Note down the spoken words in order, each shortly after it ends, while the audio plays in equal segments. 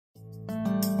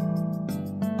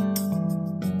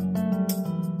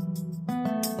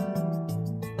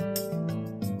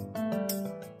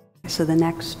So the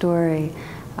next story,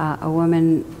 a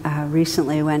woman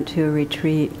recently went to a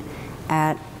retreat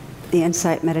at the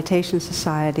Insight Meditation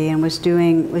Society and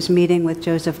was meeting with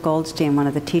Joseph Goldstein, one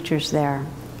of the teachers there.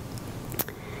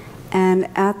 And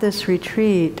at this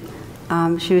retreat,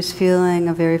 she was feeling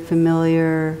a very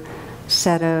familiar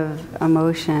set of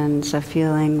emotions, of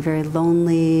feeling very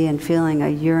lonely and feeling a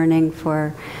yearning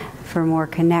for more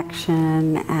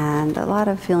connection and a lot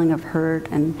of feeling of hurt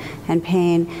and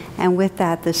pain. And with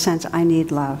that, the sense, I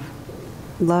need love.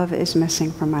 Love is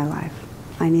missing from my life.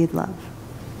 I need love.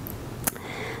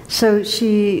 So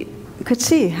she could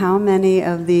see how many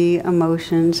of the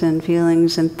emotions and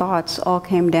feelings and thoughts all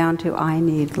came down to, I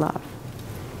need love.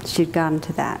 She'd gotten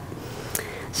to that.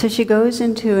 So she goes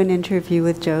into an interview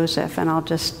with Joseph, and I'll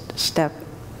just step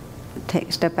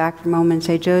back for a moment and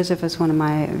say Joseph is one of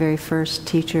my very first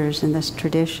teachers in this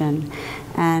tradition,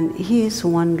 and he's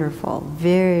wonderful,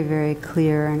 very, very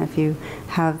clear, and if you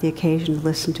have the occasion to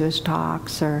listen to his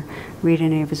talks or read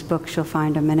any of his books, you'll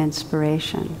find him an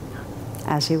inspiration,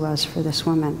 as he was for this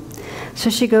woman. So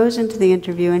she goes into the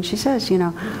interview and she says, you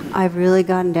know, I've really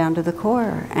gotten down to the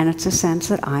core, and it's a sense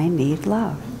that I need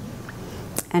love.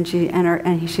 And she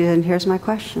said, here's my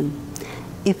question.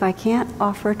 If I can't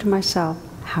offer it to myself,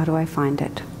 how do I find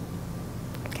it?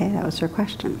 Okay, that was her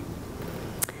question.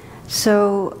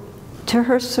 So, to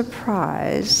her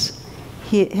surprise,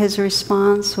 his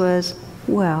response was,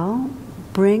 well,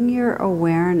 bring your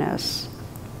awareness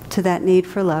to that need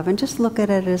for love and just look at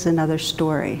it as another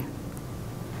story.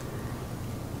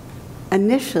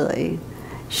 Initially,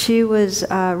 she was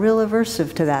real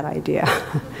aversive to that idea.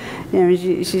 You know,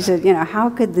 she said, you know, how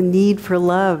could the need for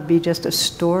love be just a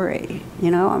story?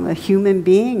 You know, I'm a human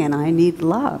being and I need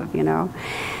love, you know.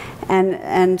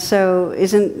 And so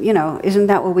isn't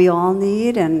that what we all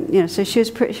need? And, you know, so she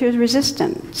was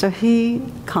resistant. So he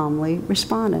calmly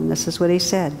responded, and this is what he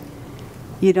said.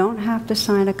 You don't have to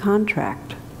sign a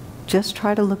contract. Just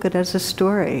try to look at it as a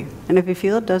story. And if you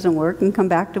feel it doesn't work, then come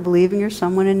back to believing you're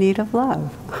someone in need of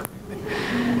love.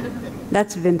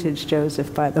 That's vintage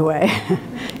Joseph, by the way.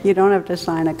 You don't have to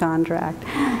sign a contract.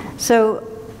 So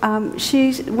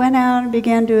she went out and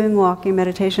began doing walking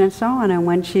meditation and so on. And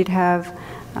when she'd have,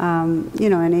 you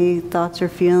know, any thoughts or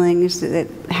feelings that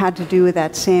had to do with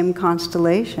that same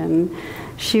constellation,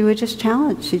 she would just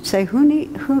challenge. She'd say,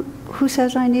 who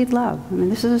says I need love? I mean,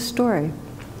 this is a story.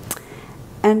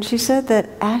 And she said that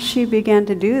as she began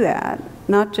to do that,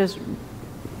 not just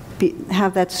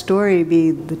have that story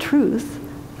be the truth,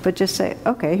 but just say,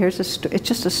 okay, it's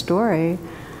just a story.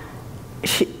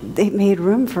 They made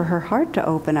room for her heart to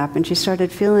open up, and she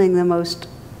started feeling the most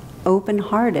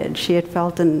open-hearted she had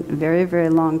felt in a very, very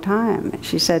long time.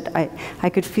 She said, I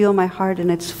could feel my heart in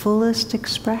its fullest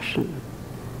expression.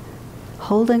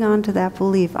 Holding on to that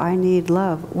belief, I need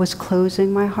love, was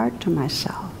closing my heart to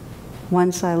myself.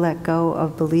 Once I let go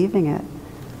of believing it,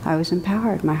 I was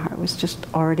empowered. My heart was just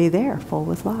already there, full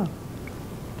with love.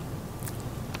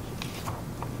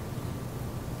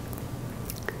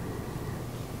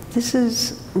 This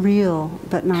is real,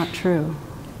 but not true.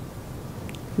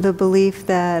 The belief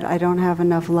that I don't have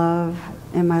enough love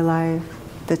in my life,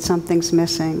 that something's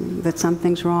missing, that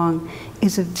something's wrong,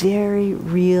 is a very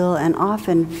real and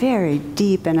often very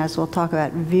deep, and as we'll talk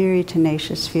about, very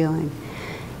tenacious feeling.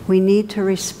 We need to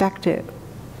respect it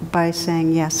by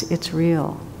saying, yes, it's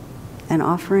real, and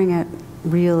offering it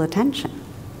real attention.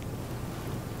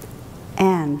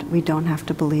 And we don't have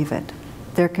to believe it.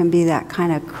 There can be that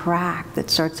kind of crack that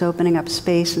starts opening up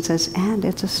space and says, and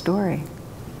it's a story.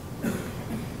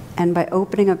 And by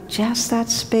opening up just that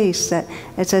space, that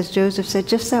it's as Joseph said,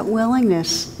 just that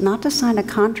willingness, not to sign a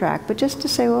contract, but just to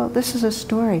say, well, this is a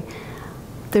story.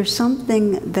 There's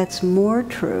something that's more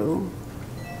true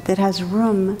that has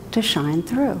room to shine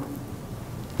through.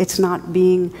 It's not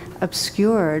being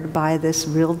obscured by this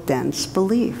real dense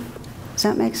belief. Does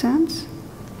that make sense?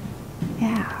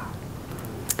 Yeah.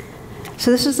 So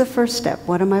this is the first step.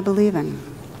 What am I believing?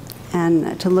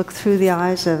 And to look through the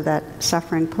eyes of that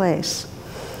suffering place.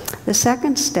 The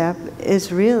second step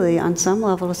is really, on some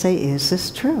level, to say, is this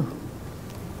true?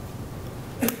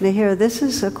 Now here, this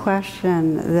is a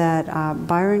question that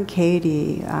Byron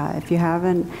Katie, if you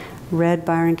haven't read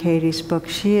Byron Katie's book,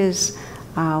 she is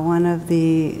one of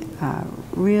the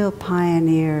real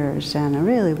pioneers and a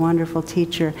really wonderful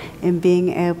teacher in being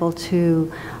able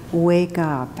to wake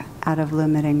up out of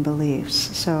limiting beliefs.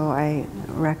 So I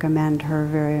recommend her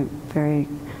very, very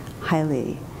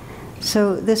highly.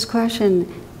 So this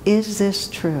question, is this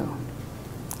true?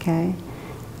 Okay?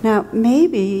 Now,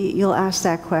 maybe you'll ask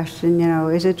that question, you know,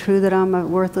 is it true that I'm a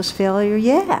worthless failure?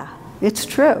 Yeah, it's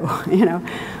true, you know.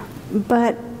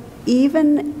 But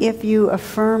even if you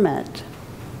affirm it,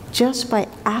 just by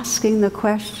asking the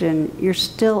question, you're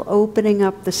still opening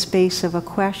up the space of a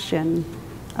question,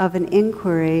 of an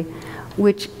inquiry,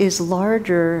 which is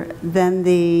larger than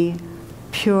the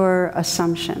pure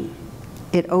assumption.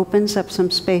 It opens up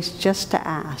some space just to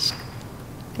ask.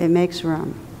 It makes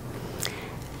room.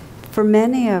 For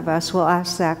many of us, we'll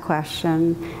ask that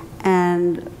question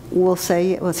and we'll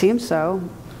say, well, it seems so,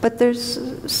 but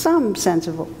there's some sense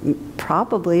of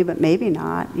probably, but maybe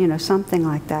not, you know, something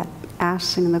like that.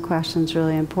 Asking the question is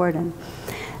really important.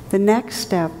 The next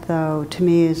step, though, to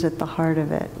me is at the heart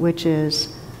of it, which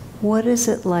is, what is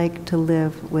it like to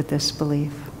live with this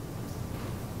belief?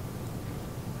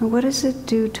 And what does it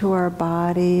do to our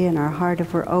body and our heart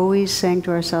if we're always saying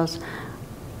to ourselves,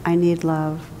 I need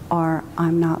love, or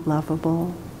I'm not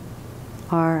lovable,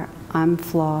 or I'm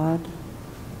flawed?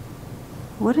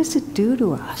 What does it do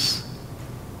to us?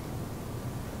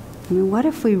 I mean, what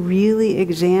if we really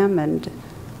examined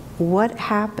what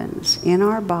happens in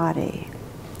our body,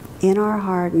 in our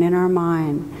heart, and in our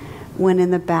mind when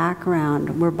in the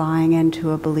background we're buying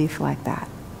into a belief like that?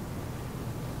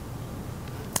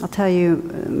 I'll tell you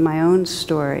my own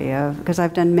story of, because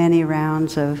I've done many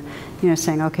rounds of, you know,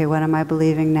 saying, okay, what am I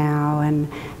believing now?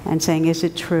 And saying, is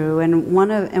it true? And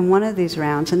one of these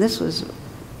rounds, and this was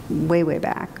way, way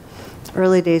back,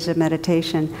 early days of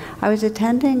meditation, I was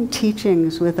attending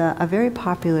teachings with a very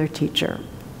popular teacher.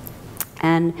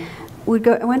 And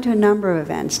I went to a number of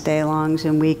events, day-longs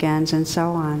and weekends and so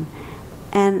on.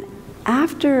 And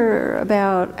after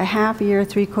about a half a year,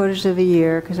 3/4 of a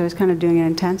year, because I was kind of doing it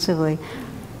intensively,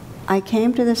 I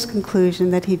came to this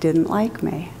conclusion that he didn't like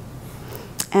me.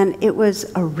 And it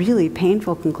was a really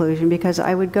painful conclusion, because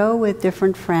I would go with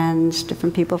different friends,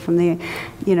 different people from the,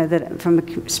 you know, from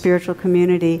the spiritual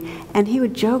community, and he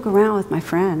would joke around with my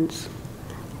friends.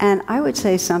 And I would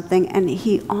say something, and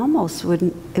he almost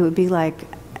wouldn't, it would be like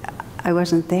I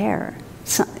wasn't there.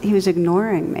 So, he was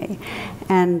ignoring me.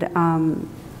 And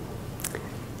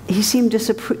he seemed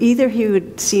either he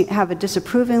would have a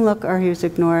disapproving look, or he was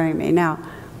ignoring me. Now,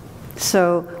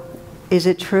 so is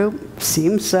it true?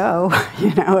 Seems so.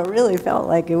 You know, it really felt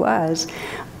like it was.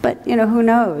 But, you know, who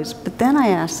knows? But then I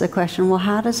asked the question, well,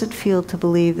 how does it feel to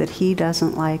believe that he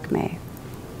doesn't like me?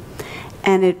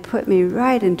 And it put me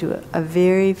right into a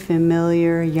very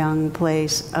familiar young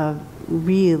place of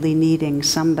really needing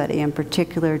somebody in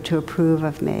particular to approve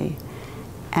of me,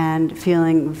 and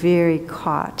feeling very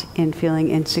caught in feeling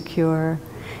insecure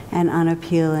and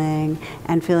unappealing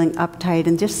and feeling uptight,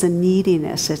 and just the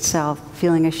neediness itself,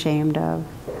 feeling ashamed of.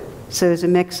 So there's a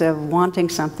mix of wanting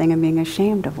something and being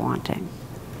ashamed of wanting.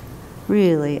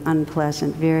 Really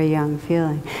unpleasant, very young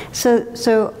feeling.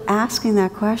 So asking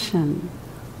that question,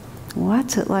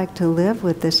 what's it like to live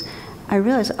with this? I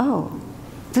realized, oh,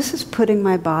 this is putting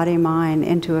my body, mind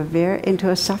into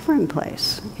a suffering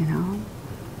place, you know.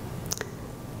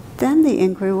 Then the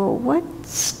inquiry, well, what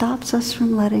stops us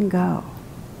from letting go?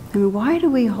 I mean, why do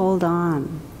we hold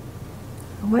on?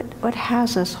 What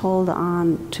has us hold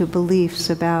on to beliefs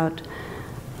about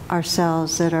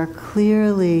ourselves that are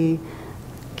clearly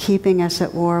keeping us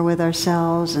at war with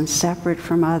ourselves and separate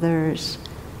from others,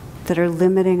 that are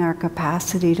limiting our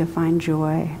capacity to find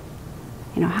joy?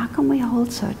 You know, how can we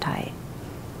hold so tight?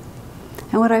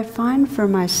 And what I find for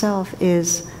myself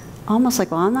is almost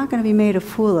like, well, I'm not going to be made a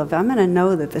fool of. I'm going to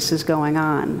know that this is going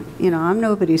on. You know, I'm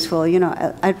nobody's fool. You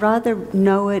know, I'd rather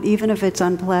know it, even if it's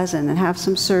unpleasant, and have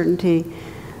some certainty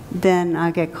than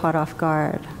I get caught off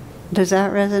guard. Does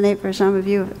that resonate for some of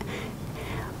you?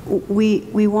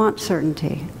 We want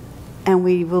certainty, and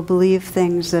we will believe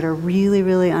things that are really,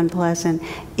 really unpleasant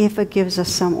if it gives us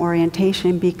some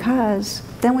orientation, because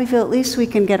then we feel at least we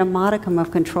can get a modicum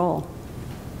of control.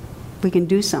 We can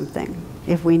do something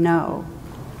if we know,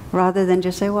 rather than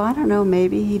just say, well, I don't know,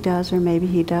 maybe he does or maybe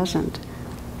he doesn't,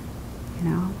 you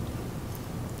know.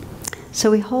 So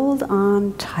we hold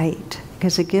on tight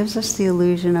because it gives us the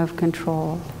illusion of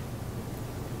control.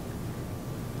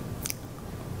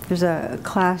 There's a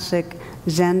classic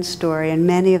Zen story, and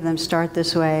many of them start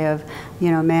this way of, you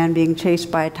know, a man being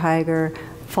chased by a tiger,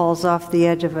 falls off the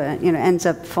edge of a, you know, ends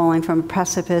up falling from a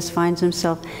precipice, finds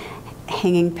himself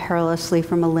hanging perilously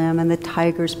from a limb, and the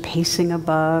tiger's pacing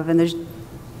above, and there's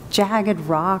jagged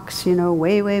rocks, you know,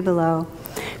 way, way below.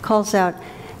 Calls out,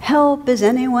 help, is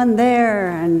anyone there?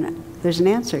 And there's an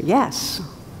answer, yes,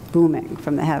 booming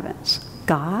from the heavens.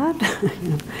 God?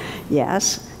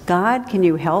 Yes. God, can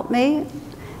you help me?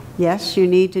 Yes, you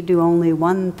need to do only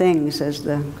one thing, says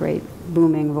the great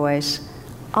booming voice.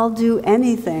 I'll do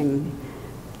anything.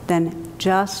 Then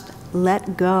just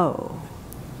let go.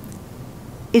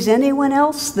 Is anyone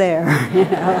else there? You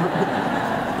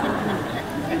know?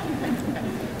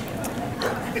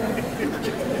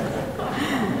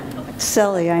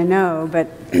 silly, I know, but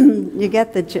you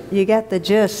get the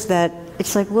gist that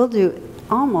it's like we'll do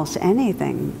almost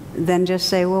anything than just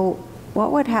say, well,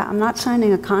 what would happen? I'm not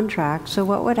signing a contract, so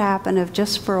what would happen if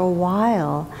just for a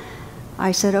while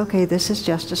I said, okay, this is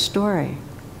just a story?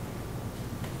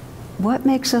 What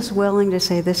makes us willing to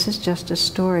say this is just a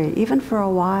story, even for a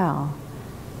while?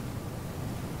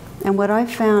 And what I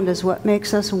found is what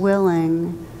makes us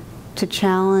willing to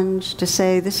challenge, to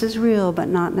say this is real but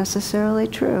not necessarily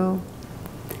true,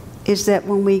 is that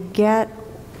when we get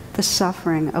the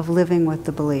suffering of living with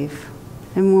the belief,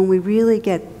 and when we really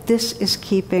get this is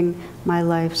keeping my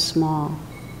life small,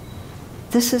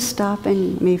 this is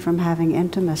stopping me from having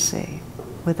intimacy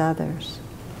with others,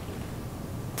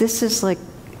 this is like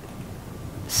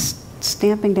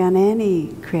stamping down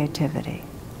any creativity.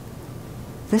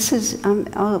 This is,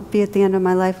 I'll be at the end of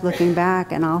my life looking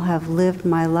back and I'll have lived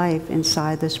my life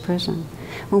inside this prison.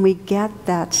 When we get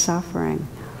that suffering,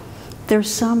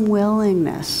 there's some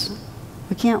willingness,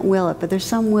 we can't will it, but there's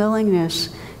some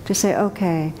willingness to say,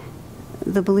 okay,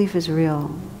 the belief is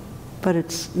real, but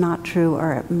it's not true,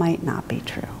 or it might not be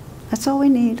true. That's all we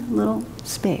need, a little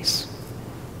space.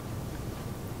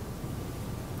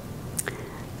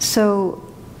 So,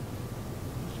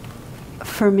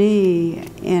 for me,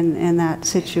 in that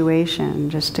situation,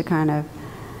 just to kind of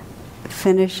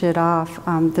finish it off,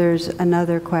 there's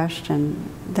another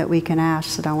question that we can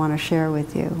ask that I want to share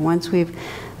with you. Once we've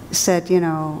said, you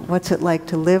know, what's it like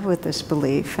to live with this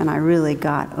belief? And I really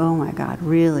got, oh my God,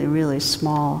 really, really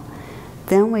small.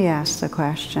 Then we ask the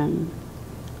question,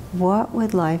 what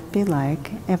would life be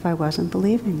like if I wasn't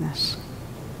believing this?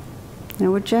 You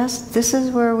know, this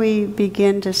is where we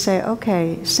begin to say,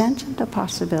 okay, sense into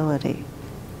possibility.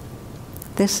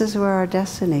 This is where our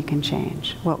destiny can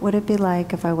change. What would it be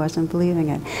like if I wasn't believing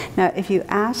it? Now, if you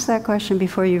ask that question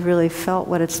before you've really felt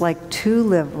what it's like to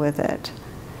live with it,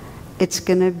 it's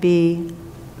going to be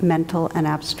mental and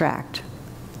abstract.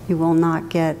 You will not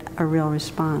get a real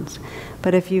response.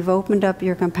 But if you've opened up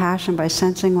your compassion by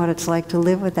sensing what it's like to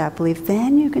live with that belief,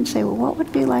 then you can say, well, what would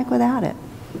it be like without it?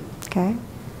 Okay?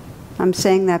 I'm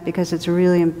saying that because it's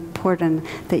really important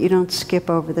that you don't skip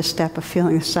over the step of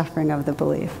feeling the suffering of the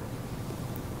belief.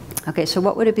 Okay, so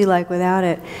what would it be like without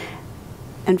it?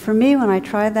 And for me, when I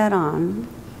tried that on,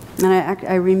 and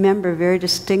I remember very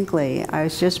distinctly, I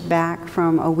was just back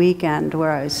from a weekend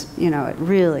where I was, you know,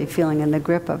 really feeling in the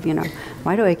grip of, you know,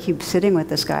 why do I keep sitting with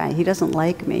this guy? He doesn't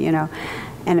like me, you know,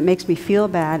 and it makes me feel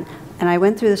bad. And I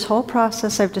went through this whole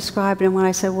process I've described, and when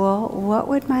I said, well, what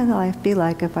would my life be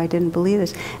like if I didn't believe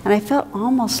this? And I felt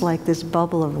almost like this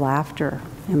bubble of laughter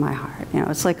in my heart. You know,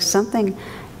 it's like something,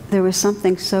 there was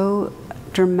something so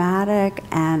dramatic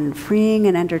and freeing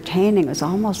and entertaining. It was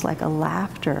almost like a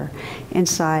laughter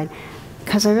inside,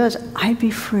 because I realized I'd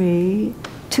be free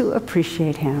to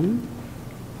appreciate him.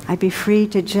 I'd be free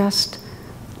to just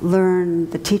learn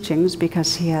the teachings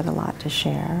because he had a lot to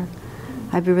share.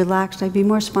 I'd be relaxed. I'd be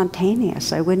more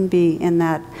spontaneous. I wouldn't be in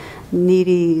that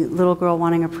needy little girl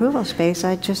wanting approval space.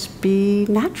 I'd just be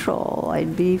natural.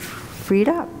 I'd be freed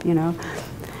up, you know.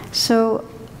 So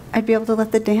I'd be able to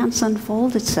let the dance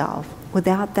unfold itself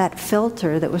without that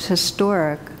filter that was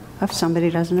historic of somebody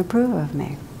doesn't approve of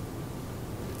me.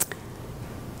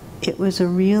 It was a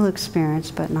real experience,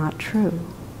 but not true.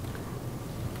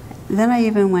 Then I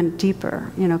even went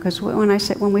deeper, you know, because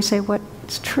when we say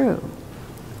what's true,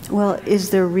 well,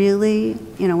 is there really,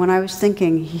 you know, when I was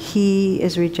thinking he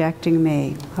is rejecting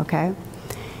me, okay?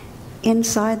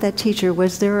 Inside that teacher,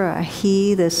 was there a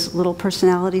he, this little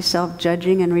personality self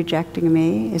judging and rejecting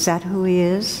me? Is that who he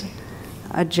is?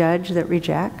 A judge that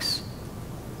rejects?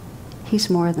 He's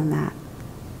more than that.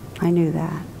 I knew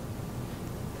that.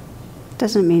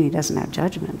 Doesn't mean he doesn't have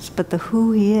judgments, but the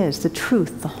who he is, the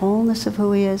truth, the wholeness of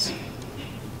who he is,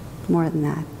 more than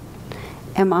that.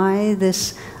 Am I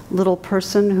this little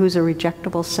person who's a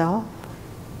rejectable self?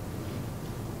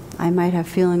 I might have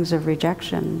feelings of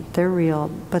rejection. They're real,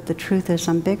 but the truth is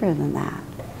I'm bigger than that.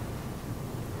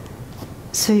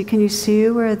 So can you see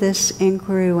where this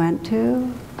inquiry went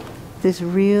to? This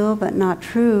real but not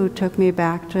true took me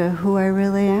back to who I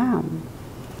really am.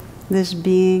 This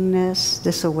beingness,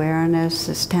 this awareness,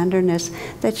 this tenderness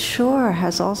that sure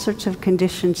has all sorts of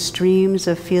conditioned streams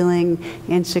of feeling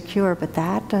insecure, but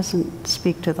that doesn't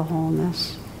speak to the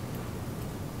wholeness.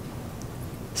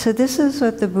 So this is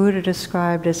what the Buddha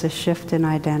described as a shift in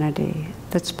identity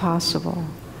that's possible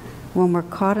when we're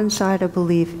caught inside a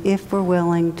belief if we're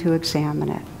willing to examine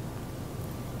it.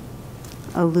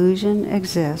 Illusion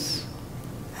exists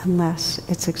unless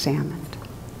it's examined.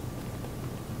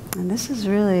 And this is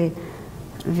really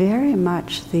very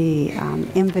much the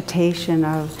invitation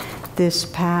of this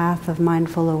path of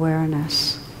mindful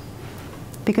awareness.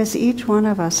 Because each one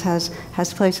of us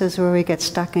has places where we get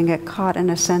stuck and get caught in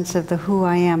a sense of the who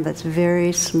I am that's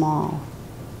very small.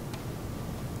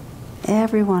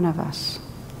 Every one of us,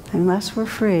 unless we're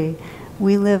free,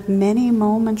 we live many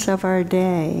moments of our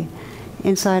day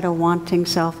inside a wanting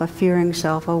self, a fearing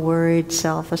self, a worried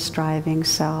self, a striving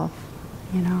self,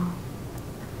 you know.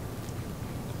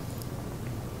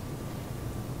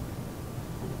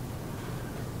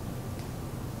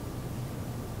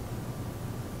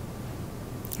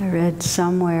 I read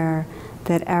somewhere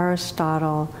that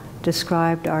Aristotle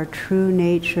described our true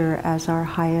nature as our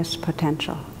highest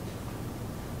potential.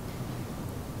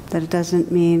 That it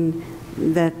doesn't mean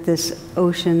that this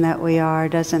ocean that we are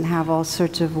doesn't have all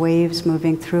sorts of waves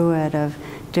moving through it of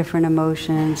different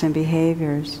emotions and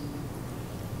behaviors.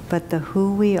 But the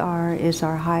who we are is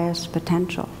our highest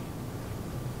potential,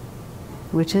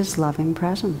 which is loving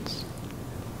presence,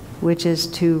 which is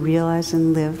to realize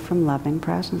and live from loving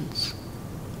presence.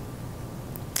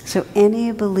 So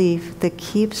any belief that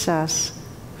keeps us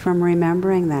from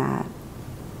remembering that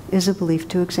is a belief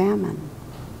to examine.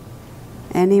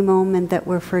 Any moment that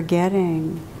we're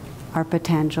forgetting our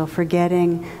potential,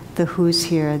 forgetting the who's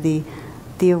here, the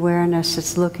awareness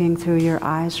that's looking through your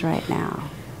eyes right now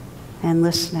and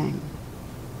listening,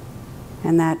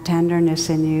 and that tenderness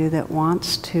in you that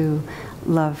wants to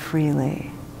love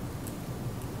freely.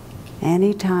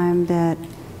 Any time that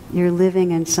you're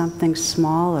living in something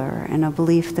smaller and a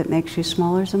belief that makes you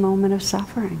smaller is a moment of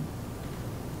suffering,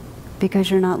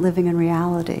 because you're not living in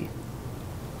reality.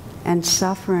 And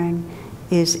suffering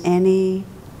is any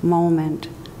moment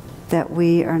that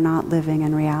we are not living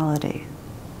in reality,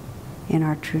 in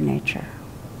our true nature.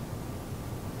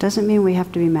 Doesn't mean we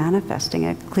have to be manifesting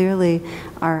it. Clearly,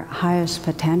 our highest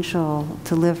potential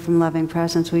to live from loving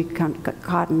presence, we got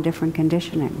caught in different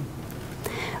conditioning.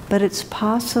 But it's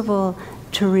possible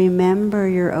to remember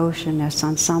your oceanness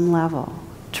on some level,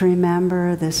 to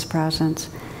remember this presence,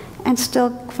 and still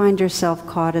find yourself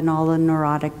caught in all the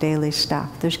neurotic daily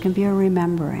stuff. There can be a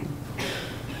remembering.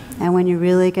 And when you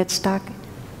really get stuck,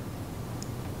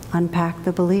 unpack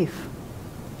the belief.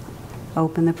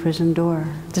 Open the prison door.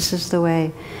 This is the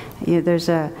way. There's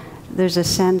a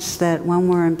sense that when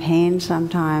we're in pain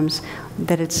sometimes,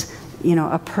 that it's,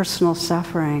 a personal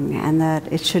suffering and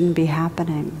that it shouldn't be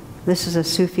happening. This is a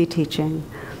Sufi teaching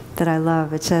that I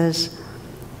love. It says,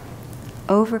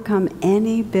 overcome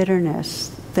any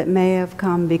bitterness that may have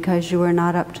come because you were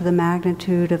not up to the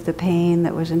magnitude of the pain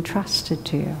that was entrusted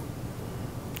to you.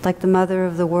 Like the mother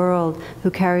of the world who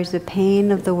carries the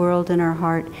pain of the world in her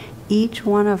heart, each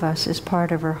one of us is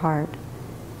part of her heart,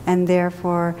 and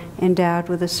therefore endowed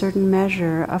with a certain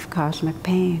measure of cosmic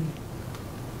pain.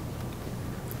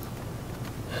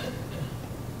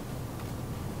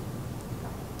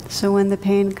 So when the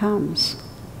pain comes,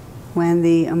 when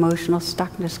the emotional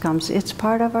stuckness comes, it's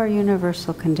part of our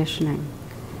universal conditioning.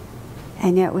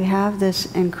 And yet we have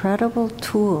this incredible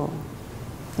tool,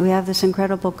 we have this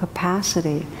incredible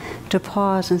capacity to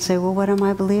pause and say, well, what am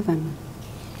I believing?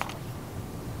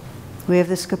 We have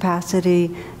this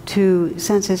capacity to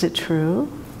sense, is it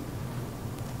true?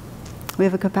 We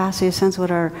have a capacity to sense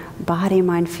what our body,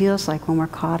 mind feels like when we're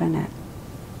caught in it.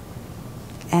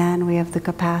 And we have the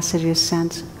capacity to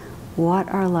sense what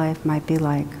our life might be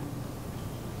like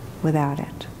without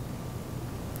it.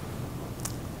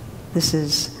 This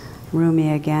is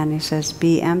Rumi again. He says,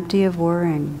 be empty of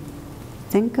worrying.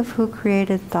 Think of who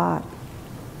created thought.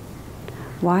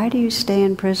 Why do you stay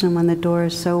in prison when the door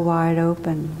is so wide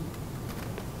open?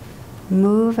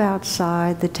 Move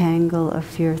outside the tangle of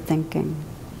fear thinking.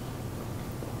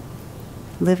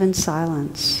 Live in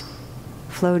silence.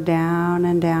 Flow down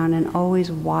and down in always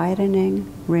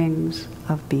widening rings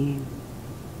of being.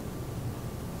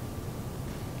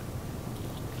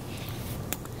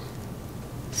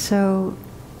 So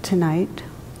tonight,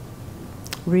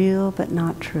 real but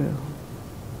not true.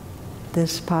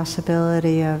 This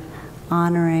possibility of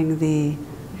honoring the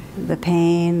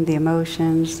pain, the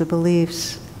emotions, the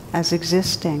beliefs as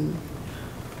existing,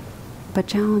 but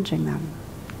challenging them.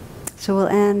 So we'll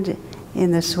end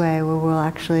in this way where we'll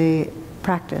actually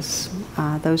practice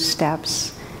those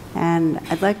steps. And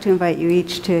I'd like to invite you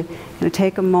each to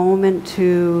take a moment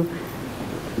to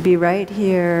be right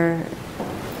here,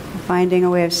 finding a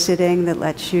way of sitting that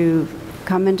lets you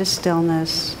come into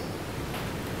stillness,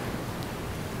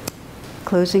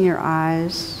 closing your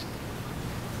eyes,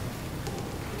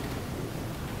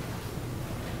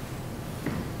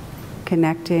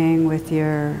 connecting with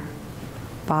your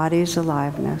body's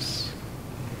aliveness.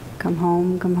 Come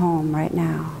home right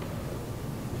now.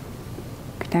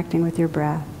 Connecting with your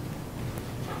breath.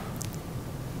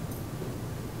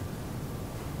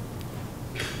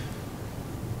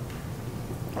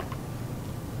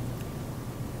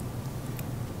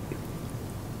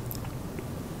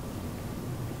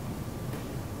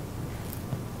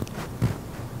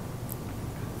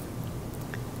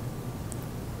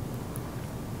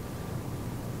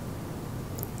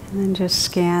 And just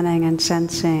scanning and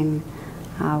sensing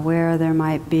where there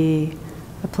might be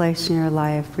a place in your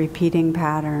life, repeating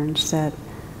patterns that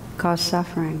cause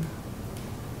suffering,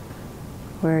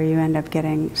 where you end up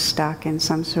getting stuck in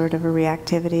some sort of a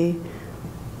reactivity,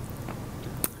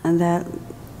 and that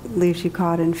leaves you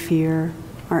caught in fear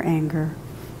or anger.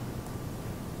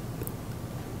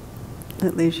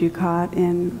 That leaves you caught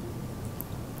in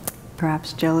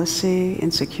perhaps jealousy,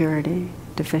 insecurity,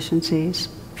 deficiencies,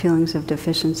 feelings of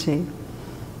deficiency.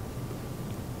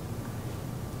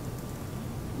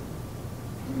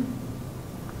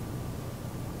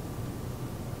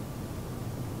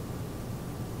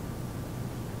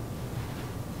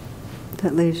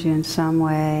 That leaves you in some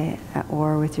way at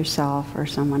war with yourself or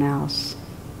someone else.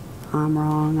 I'm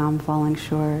wrong, I'm falling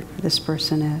short, this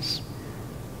person is.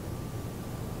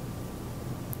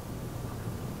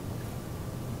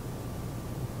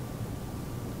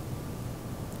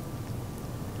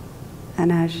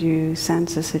 And as you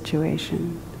sense a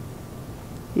situation,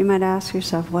 you might ask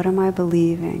yourself, what am I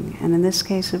believing? And in this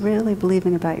case, really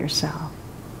believing about yourself.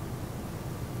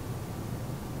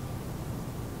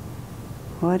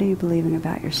 What are you believing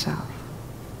about yourself?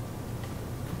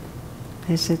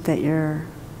 Is it that you're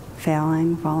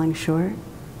failing, falling short?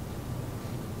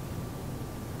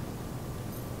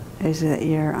 Is it that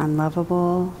you're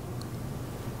unlovable,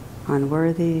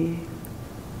 unworthy,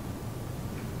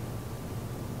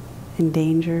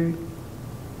 endangered?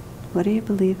 What are you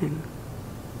believing?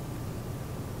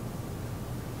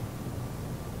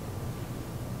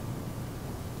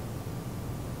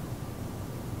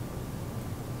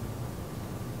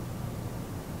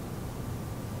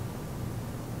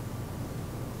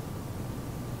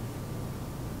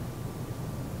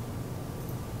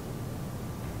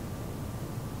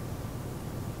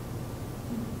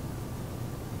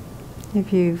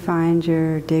 If you find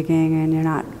you're digging and you're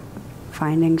not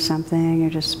finding something, you're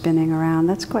just spinning around,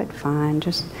 that's quite fine.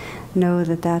 Just know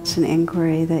that that's an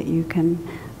inquiry that you can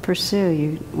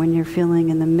pursue. When you're feeling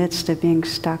in the midst of being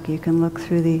stuck, you can look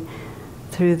through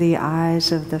the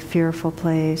eyes of the fearful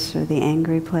place or the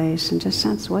angry place and just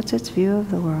sense, what's its view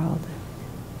of the world?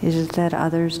 Is it that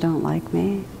others don't like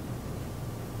me?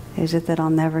 Is it that I'll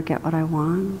never get what I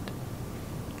want?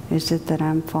 Is it that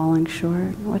I'm falling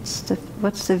short? What's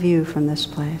the view from this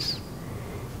place?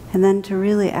 And then to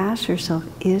really ask yourself,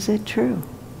 is it true?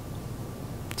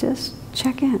 Just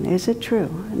check in, is it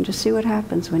true? And just see what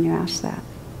happens when you ask that.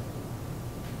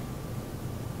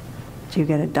 Do you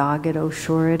get a dogged, oh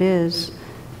sure it is?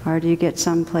 Or do you get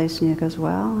someplace and you goes,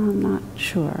 well, I'm not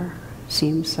sure,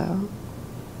 seems so.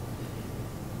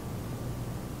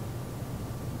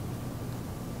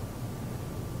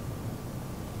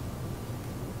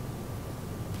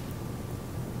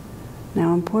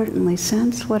 Now, importantly,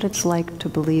 sense what it's like to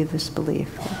believe this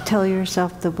belief. Tell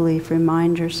yourself the belief,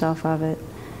 remind yourself of it,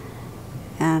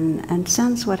 and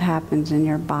sense what happens in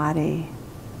your body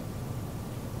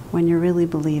when you're really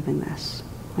believing this,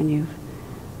 when you've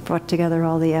brought together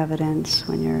all the evidence,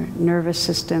 when your nervous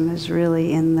system is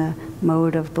really in the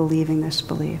mode of believing this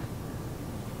belief.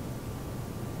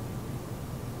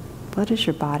 What does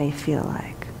your body feel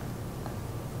like?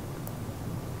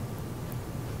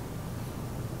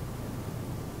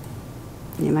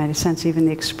 You might sense even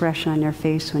the expression on your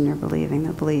face when you're believing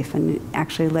the belief, and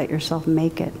actually let yourself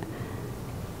make it.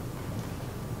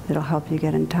 It'll help you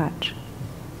get in touch.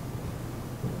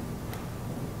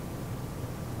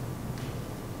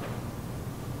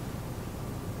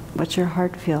 What's your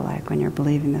heart feel like when you're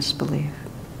believing this belief?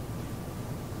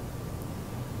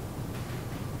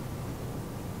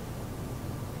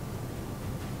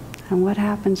 And what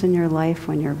happens in your life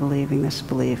when you're believing this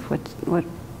belief?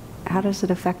 How does it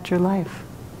affect your life?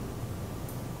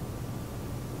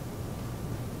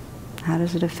 How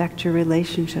does it affect your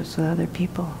relationships with other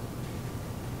people?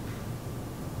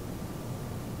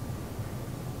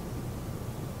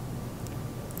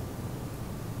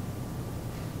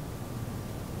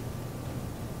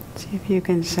 See if you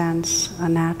can sense a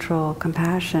natural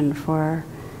compassion for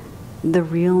the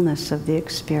realness of the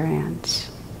experience.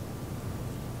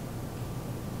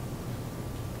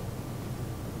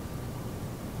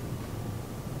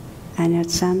 And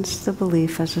yet sense the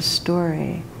belief as a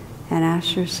story and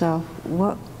ask yourself,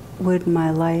 what would my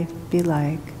life be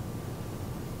like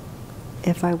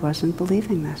if I wasn't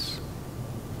believing this?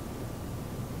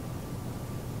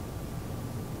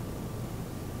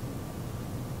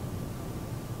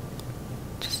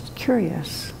 Just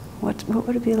curious, what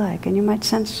would it be like? And you might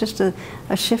sense just a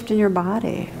shift in your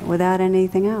body without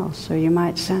anything else, or you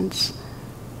might sense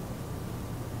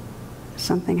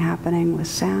something happening with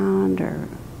sound or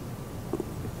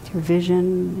your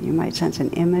vision. You might sense an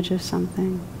image of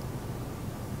something.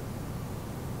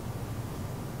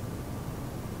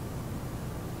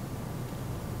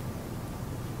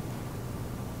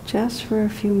 Just for a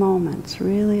few moments,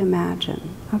 really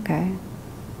imagine, okay,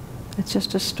 it's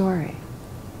just a story.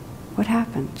 What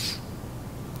happens?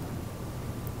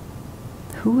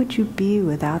 Who would you be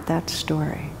without that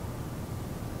story?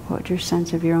 What would your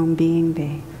sense of your own being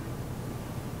be?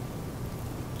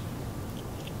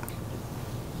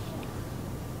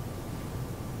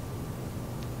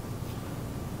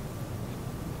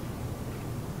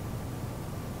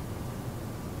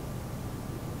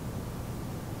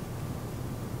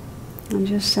 And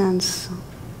just sense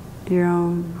your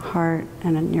own heart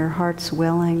and your heart's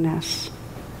willingness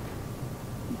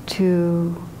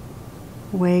to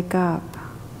wake up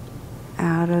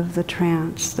out of the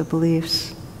trance, the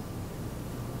beliefs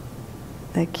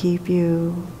that keep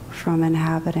you from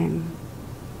inhabiting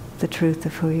the truth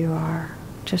of who you are.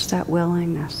 Just that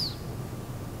willingness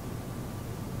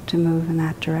to move in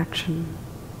that direction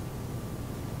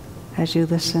as you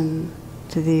listen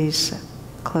to these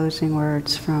closing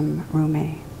words from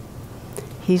Rumi.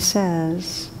 He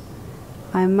says,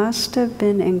 I must have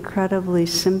been incredibly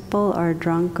simple or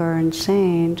drunk or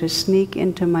insane to sneak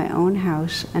into my own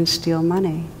house and steal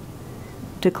money,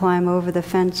 to climb over the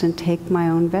fence and take my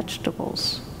own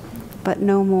vegetables, but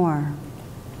no more.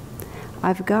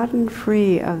 I've gotten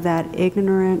free of that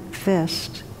ignorant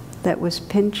fist that was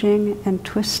pinching and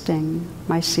twisting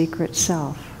my secret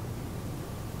self.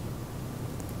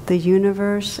 The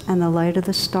universe and the light of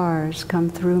the stars come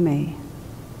through me.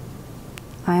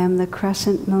 I am the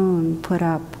crescent moon put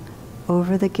up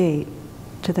over the gate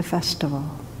to the festival.